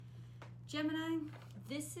Gemini,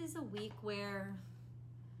 this is a week where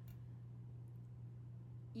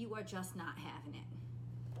you are just not having it.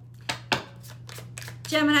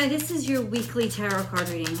 Gemini, this is your weekly tarot card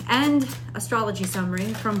reading and astrology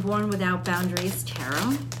summary from Born Without Boundaries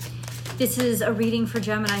Tarot. This is a reading for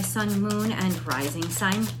Gemini, Sun, Moon, and Rising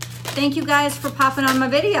sign. Thank you guys for popping on my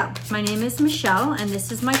video. My name is Michelle, and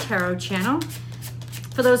this is my tarot channel.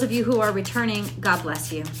 For those of you who are returning, God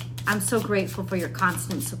bless you. I'm so grateful for your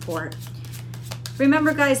constant support.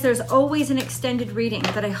 Remember, guys, there's always an extended reading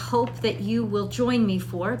that I hope that you will join me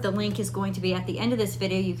for. The link is going to be at the end of this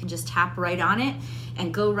video. You can just tap right on it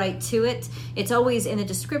and go right to it. It's always in the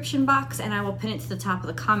description box, and I will pin it to the top of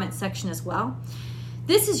the comment section as well.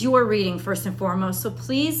 This is your reading first and foremost, so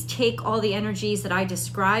please take all the energies that I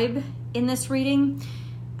describe in this reading,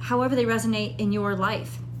 however they resonate in your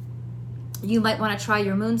life. You might want to try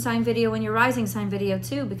your moon sign video and your rising sign video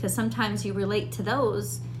too, because sometimes you relate to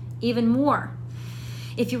those even more.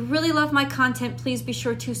 If you really love my content, please be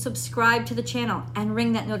sure to subscribe to the channel and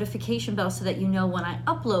ring that notification bell so that you know when I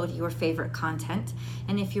upload your favorite content.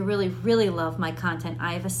 And if you really, really love my content,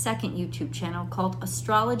 I have a second YouTube channel called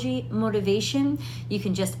Astrology Motivation. You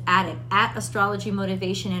can just add it at Astrology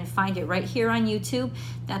Motivation and find it right here on YouTube.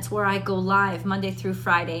 That's where I go live Monday through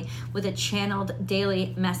Friday with a channeled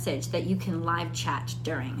daily message that you can live chat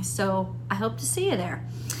during. So I hope to see you there.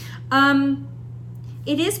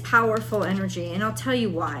 It is powerful energy, and I'll tell you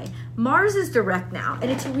why. Mars is direct now, and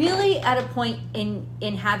it's really at a point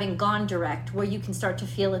in having gone direct where you can start to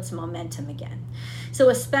feel its momentum again. So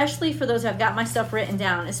especially for those, I've got my stuff written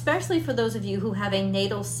down, especially for those of you who have a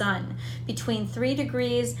natal sun between 3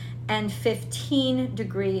 degrees and 15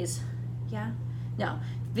 degrees. Yeah? No,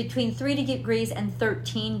 between 3 degrees and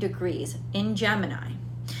 13 degrees in Gemini.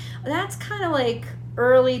 That's kind of like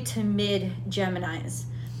early to mid Geminis.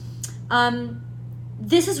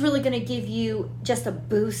 This is really going to give you just a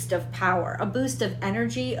boost of power, a boost of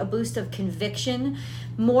energy, a boost of conviction,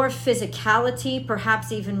 more physicality,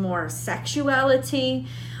 perhaps even more sexuality,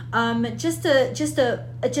 just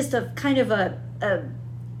a kind of a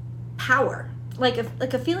power, like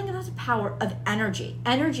a feeling of power of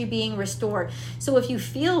energy being restored. So if you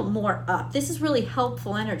feel more up, this is really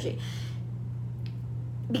helpful energy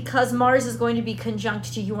because Mars is going to be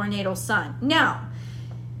conjunct to your natal sun. Now,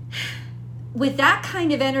 with that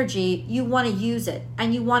kind of energy, you want to use it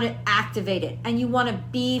and you want to activate it and you want to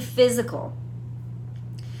be physical.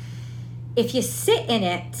 If you sit in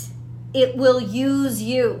it, it will use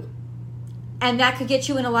you. And that could get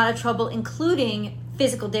you in a lot of trouble, including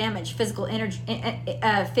physical damage, physical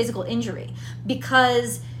injury,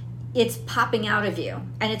 because it's popping out of you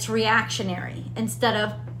and it's reactionary instead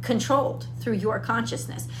of controlled through your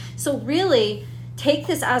consciousness. So really, take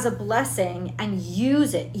this as a blessing and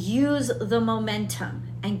use it. Use the momentum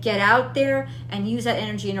and get out there and use that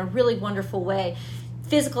energy in a really wonderful way.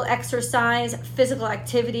 Physical exercise, physical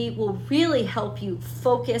activity will really help you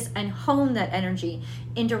focus and hone that energy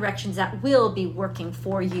in directions that will be working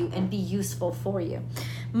for you and be useful for you.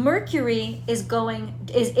 Mercury is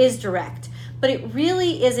direct, but it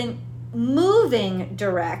really isn't moving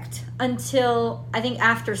direct until I think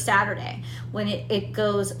after Saturday, when it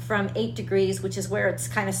goes from 8 degrees, which is where it's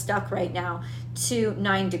kind of stuck right now, to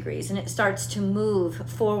 9 degrees, and it starts to move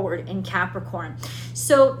forward in Capricorn.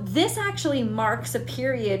 So this actually marks a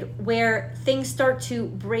period where things start to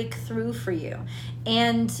break through for you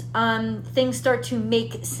and things start to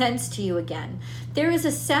make sense to you again. There is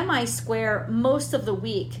a semi-square most of the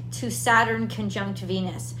week to Saturn conjunct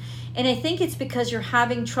Venus. And I think it's because you're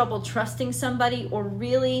having trouble trusting somebody or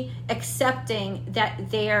really accepting that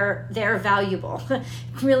they're valuable,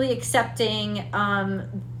 really accepting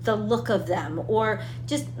the look of them, or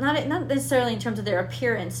just not necessarily in terms of their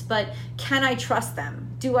appearance, but can I trust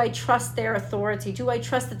them? Do I trust their authority? Do I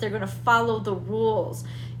trust that they're going to follow the rules?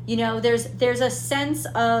 You know, there's a sense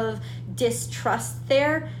of distrust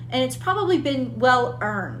there, and it's probably been well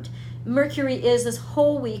earned. Mercury is this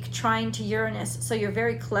whole week trying to Uranus, so you're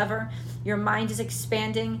very clever. Your mind is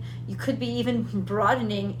expanding. You could be even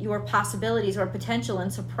broadening your possibilities or potential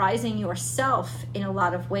and surprising yourself in a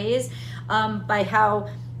lot of ways by how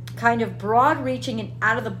kind of broad-reaching and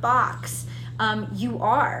out of the box you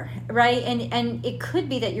are, right? And it could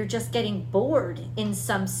be that you're just getting bored in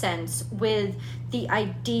some sense with the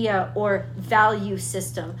idea or value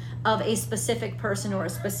system of a specific person or a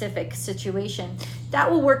specific situation.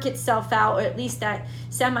 That will work itself out, or at least that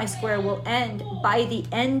semi-square will end by the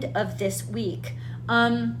end of this week.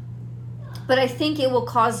 But I think it will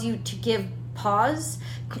cause you to give pause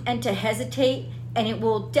and to hesitate, and it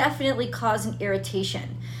will definitely cause an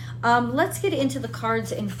irritation. Let's get into the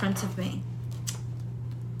cards in front of me.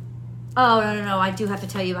 Oh, no. I do have to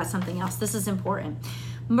tell you about something else. This is important.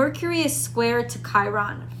 Mercury is square to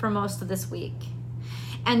Chiron for most of this week.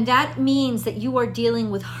 And that means that you are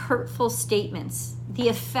dealing with hurtful statements, the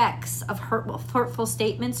effects of hurtful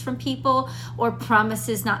statements from people or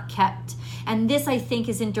promises not kept. And this, I think,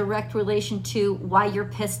 is in direct relation to why you're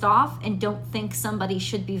pissed off and don't think somebody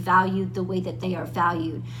should be valued the way that they are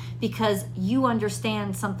valued. Because you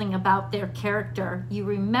understand something about their character, you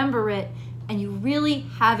remember it, and you really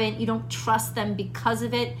haven't, you don't trust them because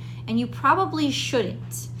of it, and you probably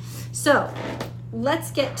shouldn't. So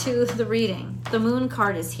let's get to the reading. The moon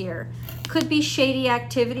card is here. Could be shady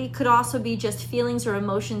activity, could also be just feelings or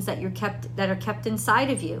emotions that are kept inside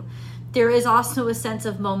of you. There is also a sense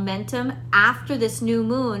of momentum after this new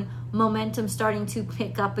moon, momentum starting to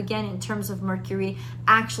pick up again in terms of Mercury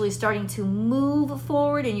actually starting to move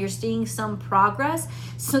forward, and you're seeing some progress.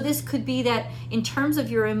 So this could be that in terms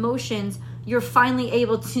of your emotions, you're finally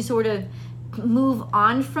able to sort of move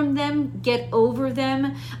on from them, get over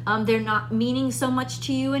them. They're not meaning so much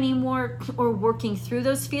to you anymore, or working through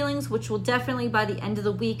those feelings, which will definitely by the end of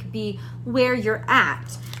the week be where you're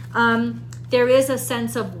at. There is a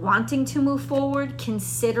sense of wanting to move forward,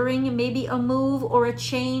 considering maybe a move or a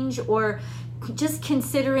change, or just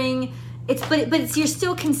considering but you're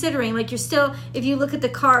still considering, like you're still, if you look at the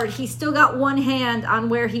card, he's still got one hand on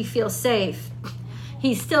where he feels safe.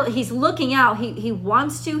 He's looking out. He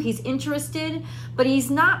wants to, he's interested, but he's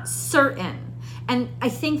not certain. And I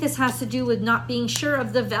think this has to do with not being sure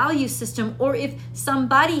of the value system, or if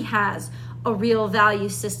somebody has a real value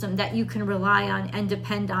system that you can rely on and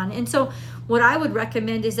depend on. And so what I would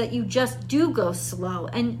recommend is that you just do go slow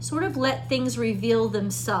and sort of let things reveal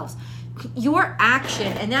themselves. Your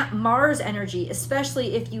action and that Mars energy,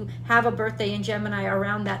 especially if you have a birthday in Gemini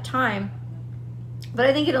around that time, but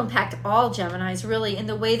I think it'll impact all Geminis really in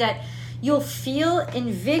the way that you'll feel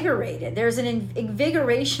invigorated. There's an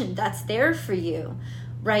invigoration that's there for you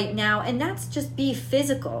right now, and that's just be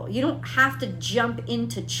physical. You don't have to jump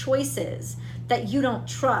into choices that you don't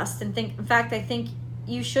trust and think. In fact, I think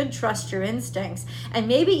you should trust your instincts, and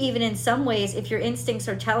maybe even in some ways, if your instincts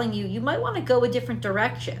are telling you might want to go a different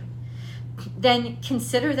direction, then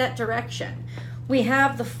consider that direction. We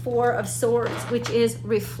have the Four of Swords, which is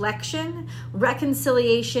reflection,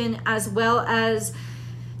 reconciliation, as well as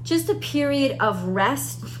just a period of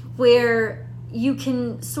rest where you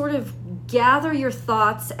can sort of gather your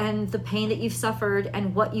thoughts and the pain that you've suffered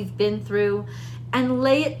and what you've been through and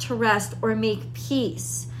lay it to rest or make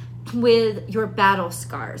peace with your battle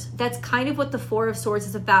scars. That's kind of what the Four of Swords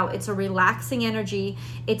is about. It's a relaxing energy.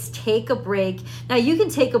 It's take a break. Now you can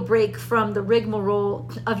take a break from the rigmarole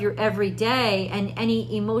of your everyday and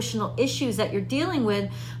any emotional issues that you're dealing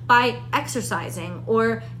with by exercising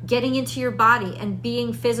or getting into your body and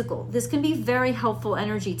being physical. This can be very helpful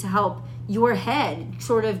energy to help your head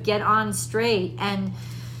sort of get on straight and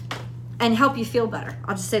help you feel better.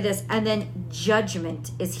 I'll just say this. And then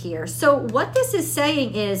Judgment is here. So what this is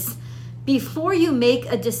saying is, before you make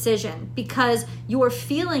a decision, because you're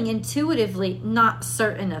feeling intuitively not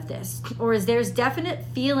certain of this, or is there's definite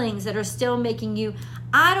feelings that are still making you,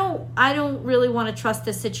 I don't really want to trust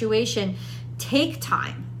this situation, take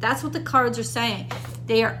time. That's what the cards are saying.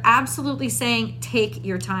 They are absolutely saying take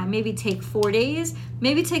your time. Maybe take 4 days,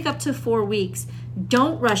 maybe take up to 4 weeks.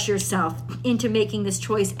 Don't rush yourself into making this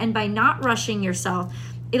choice. And by not rushing yourself,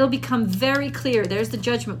 it'll become very clear. There's the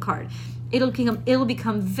Judgment card. It'll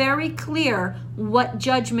become very clear what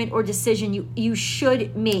judgment or decision you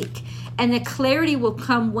should make. And the clarity will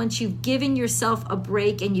come once you've given yourself a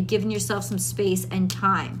break and you've given yourself some space and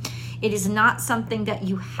time. It is not something that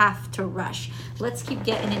you have to rush. Let's keep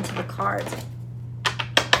getting into the cards.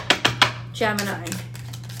 Gemini.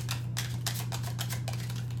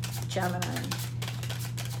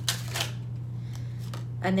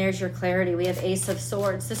 And there's your clarity. We have Ace of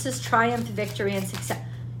Swords. This is triumph, victory, and success.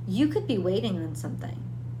 You could be waiting on something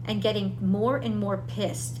and getting more and more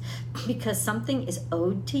pissed because something is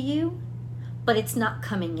owed to you, but it's not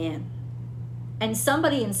coming in. And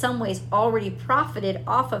somebody in some ways already profited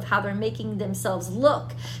off of how they're making themselves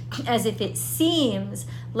look, as if it seems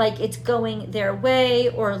like it's going their way,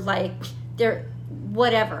 or like they're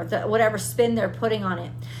whatever spin they're putting on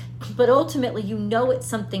it. But ultimately, you know it's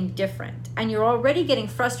something different. And you're already getting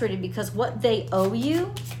frustrated because what they owe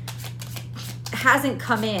you hasn't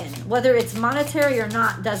come in. Whether it's monetary or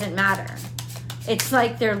not doesn't matter. It's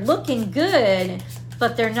like they're looking good,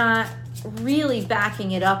 but they're not really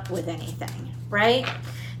backing it up with anything, right?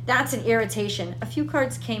 That's an irritation. A few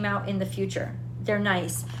cards came out in the future. They're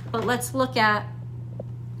nice. But let's look at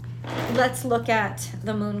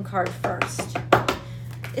the moon card first.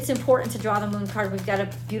 it's important to draw the moon card. We've got a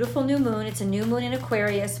beautiful new moon. It's a new moon in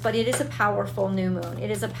Aquarius, but it is a powerful new moon. It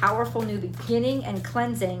is a powerful new beginning and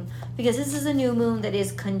cleansing, because this is a new moon that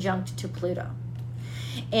is conjunct to Pluto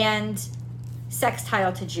and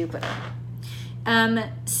sextile to Jupiter.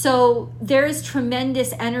 So there is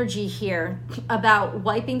tremendous energy here about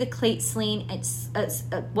wiping the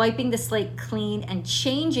slate clean and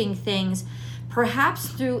changing things, perhaps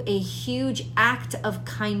through a huge act of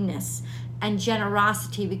kindness and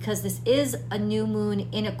generosity, because this is a new moon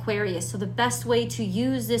in Aquarius. So the best way to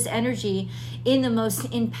use this energy in the most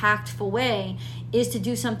impactful way is to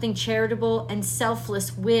do something charitable and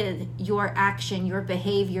selfless with your action, your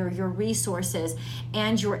behavior, your resources,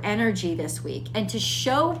 and your energy this week, and to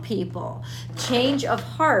show people change of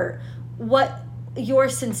heart, what your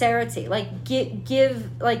sincerity, like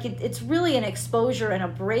it's really an exposure and a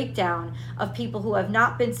breakdown of people who have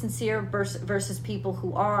not been sincere versus people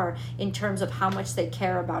who are, in terms of how much they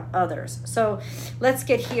care about others. So let's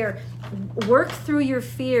get here. Work through your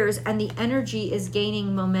fears, and the energy is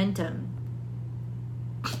gaining momentum.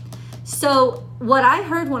 So what I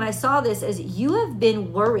heard when I saw this is you have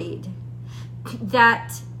been worried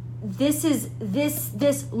that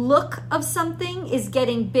this look of something is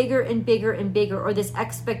getting bigger and bigger and bigger, or this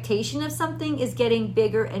expectation of something is getting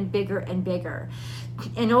bigger and bigger and bigger.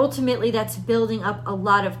 And ultimately that's building up a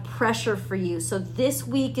lot of pressure for you. So this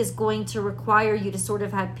week is going to require you to sort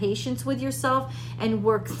of have patience with yourself and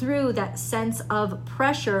work through that sense of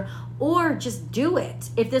pressure, or just do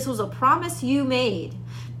it. If this was a promise you made,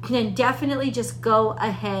 then definitely just go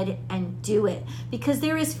ahead and do it, because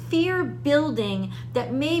there is fear building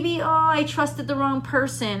that maybe, I trusted the wrong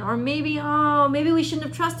person, or maybe we shouldn't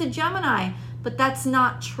have trusted Gemini, but that's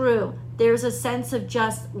not true. There's a sense of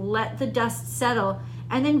just let the dust settle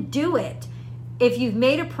and then do it. If you've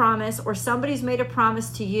made a promise, or somebody's made a promise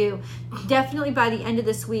to you, definitely by the end of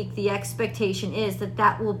this week, the expectation is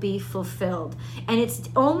that will be fulfilled. And it's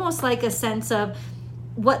almost like a sense of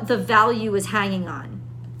what the value is hanging on.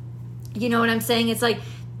 You know what I'm saying? It's like,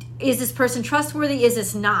 is this person trustworthy? Is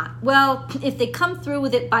this not? Well, if they come through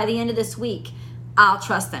with it by the end of this week, I'll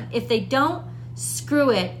trust them. If they don't, screw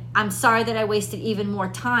it. I'm sorry that I wasted even more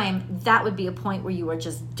time. That would be a point where you are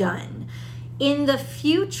just done. In the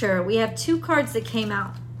future, we have two cards that came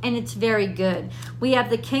out, and it's very good. We have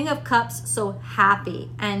the King of Cups, so happy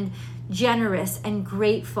and generous and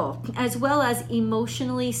grateful, as well as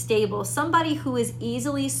emotionally stable. Somebody who is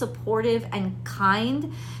easily supportive and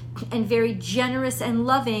kind and very generous and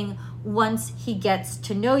loving once he gets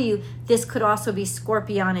to know you. This could also be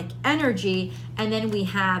Scorpionic energy. And then we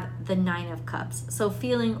have the Nine of Cups. So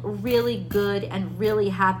feeling really good and really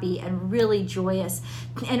happy and really joyous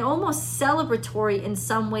and almost celebratory in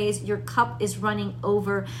some ways. Your cup is running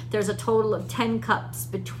over. There's a total of 10 cups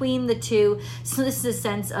between the two. So this is a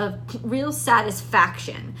sense of real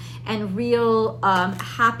satisfaction and real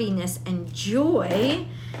happiness and joy.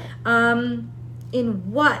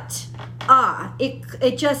 In what?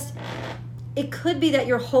 It could be that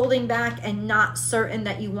you're holding back and not certain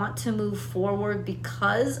that you want to move forward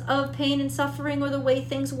because of pain and suffering, or the way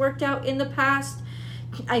things worked out in the past.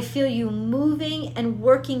 I feel you moving and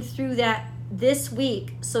working through that this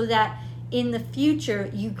week, so that in the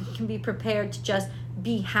future you can be prepared to just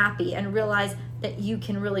be happy and realize that you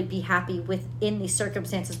can really be happy within these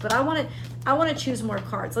circumstances. But I want to choose more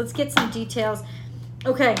cards. Let's get some details.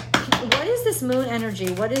 Okay, what is this moon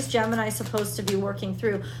energy? What is Gemini supposed to be working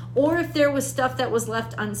through? Or if there was stuff that was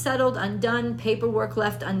left unsettled, undone, paperwork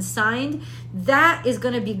left unsigned, that is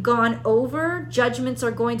going to be gone over. Judgments are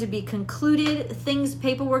going to be concluded.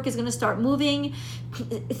 Paperwork is going to start moving.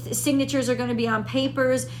 Signatures are going to be on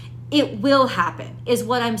papers. It will happen, is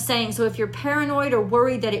what I'm saying. So if you're paranoid or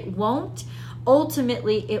worried that it won't,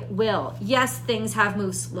 ultimately it will. Yes, things have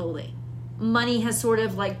moved slowly. Money has sort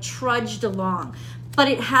of like trudged along, but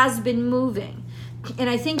it has been moving. And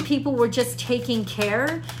I think people were just taking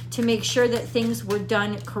care to make sure that things were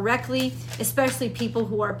done correctly, especially people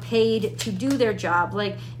who are paid to do their job,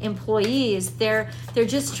 like employees. They're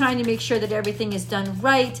just trying to make sure that everything is done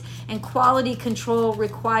right, and quality control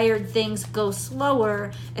required things go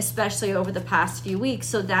slower, especially over the past few weeks.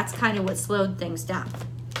 So that's kind of what slowed things down.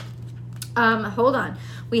 Hold on.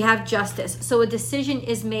 We have justice. So a decision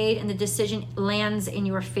is made, and the decision lands in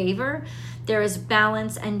your favor. There is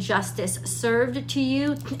balance and justice served to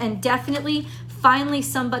you, and definitely finally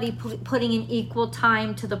somebody putting in equal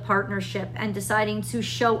time to the partnership and deciding to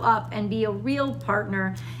show up and be a real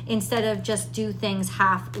partner instead of just do things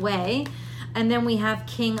halfway. And then we have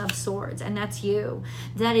King of Swords, and that's you.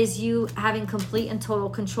 That is you having complete and total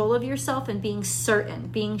control of yourself and being certain,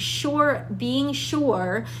 being sure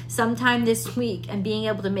sometime this week, and being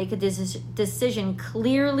able to make a decision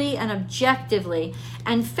clearly and objectively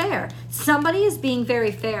and fair. Somebody is being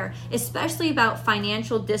very fair, especially about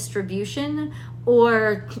financial distribution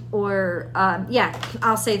or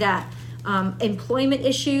I'll say that. Employment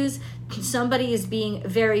issues. Somebody is being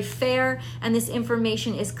very fair, and this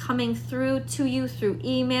information is coming through to you through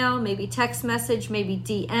email, maybe text message, maybe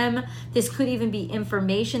DM. This could even be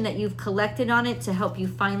information that you've collected on it to help you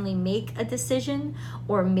finally make a decision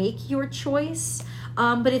or make your choice.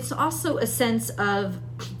 But it's also a sense of,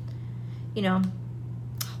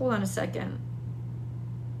 hold on a second.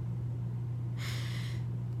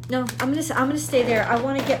 No, I'm gonna stay there. I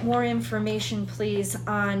want to get more information, please,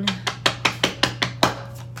 on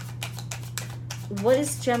what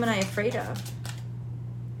is Gemini afraid of?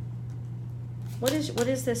 What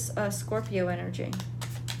is this Scorpio energy?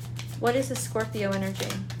 What is the Scorpio energy?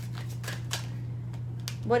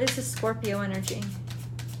 What is the Scorpio energy?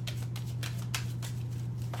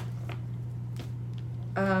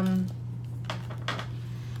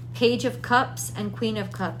 Page of Cups and Queen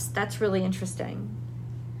of Cups. That's really interesting.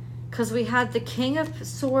 Because we had the King of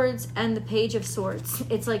Swords and the Page of Swords.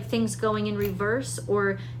 It's like things going in reverse,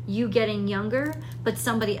 or you getting younger, but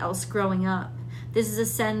somebody else growing up. This is a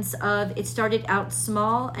sense of it started out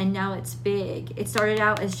small and now it's big. It started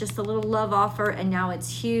out as just a little love offer and now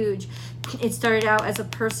it's huge. It started out as a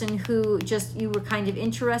person who just you were kind of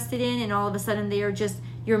interested in, and all of a sudden they are just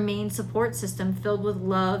your main support system, filled with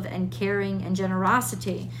love and caring and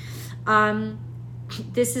generosity.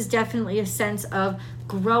 This is definitely a sense of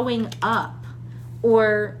growing up,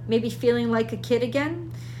 or maybe feeling like a kid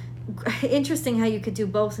again. Interesting how you could do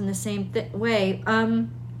both in the same way.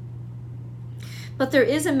 But there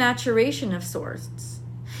is a maturation of sorts.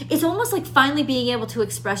 It's almost like finally being able to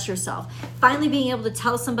express yourself, finally being able to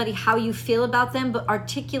tell somebody how you feel about them, but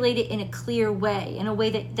articulate it in a clear way, in a way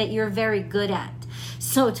that you're very good at.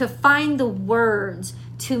 So to find the words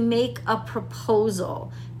to make a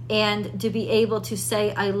proposal, and to be able to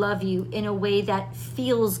say I love you in a way that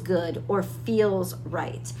feels good or feels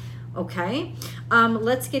right. Okay,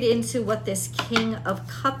 let's get into what this King of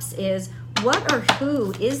Cups is. What or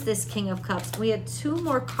who is this King of Cups? We had two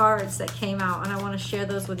more cards that came out, and I want to share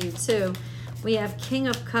those with you too. We have King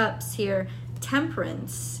of Cups here,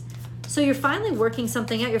 Temperance. So you're finally working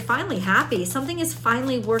something out. You're finally happy. Something is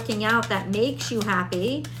finally working out that makes you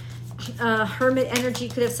happy. Hermit energy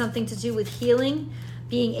could have something to do with healing,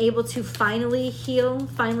 being able to finally heal,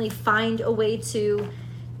 finally find a way to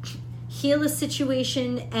heal a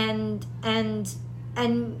situation and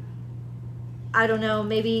I don't know,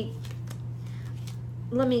 maybe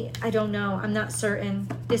I don't know, I'm not certain.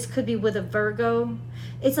 This could be with a Virgo.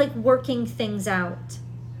 It's like working things out.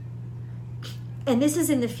 And this is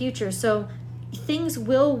in the future, so things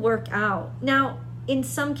will work out. Now, in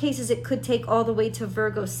some cases, it could take all the way to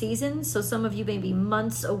Virgo season. So some of you may be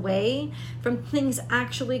months away from things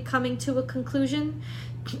actually coming to a conclusion.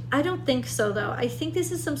 I don't think so, though. I think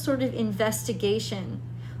this is some sort of investigation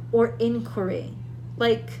or inquiry.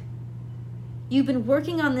 Like, you've been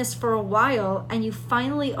working on this for a while and you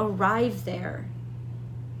finally arrived there.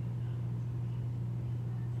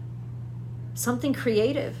 Something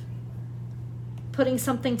creative. Putting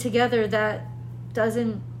something together that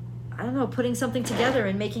doesn't, putting something together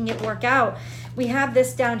and making it work out. We have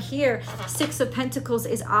this down here. Six of Pentacles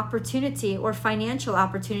is opportunity or financial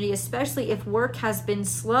opportunity, especially if work has been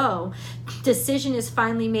slow. Decision is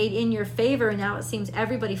finally made in your favor, and now it seems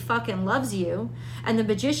everybody fucking loves you. And the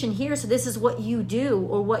Magician here, so this is what you do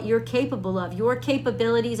or what you're capable of, your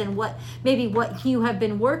capabilities and what you have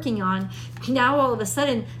been working on. Now all of a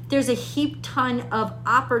sudden, there's a heap ton of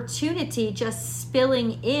opportunity just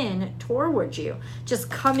spilling in towards you, just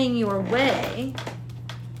coming your way.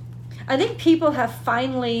 I think people have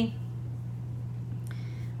finally,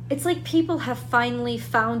 it's like people have finally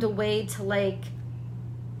found a way to like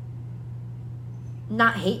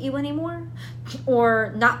not hate you anymore,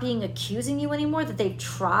 or not being accusing you anymore, that they've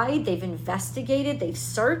tried, they've investigated, they've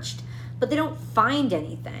searched, but they don't find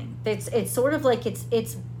anything. It's sort of like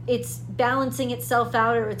it's balancing itself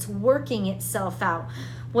out, or it's working itself out.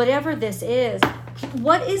 Whatever this is,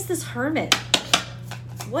 what is this Hermit?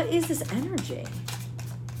 What is this energy?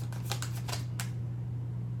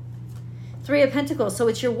 Three of Pentacles, so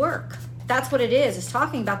it's your work. That's what it is. It's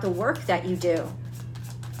talking about the work that you do.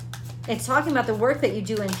 It's talking about the work that you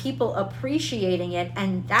do and people appreciating it,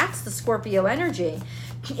 and that's the Scorpio energy.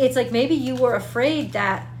 It's like maybe you were afraid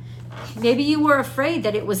that Maybe you were afraid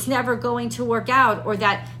that it was never going to work out or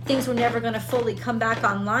that things were never going to fully come back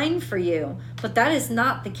online for you. But that is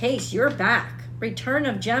not the case. You're back. Return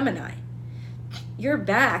of Gemini. You're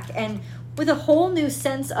back, and with a whole new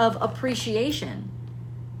sense of appreciation.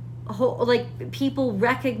 Like people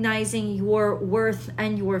recognizing your worth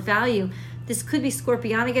and your value. This could be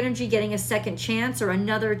Scorpionic energy, getting a second chance or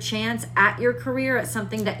another chance at your career, at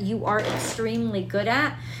something that you are extremely good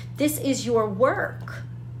at. This is your work.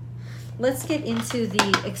 Let's get into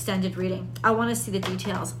the extended reading. I want to see the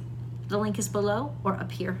details. The link is below or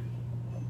up here.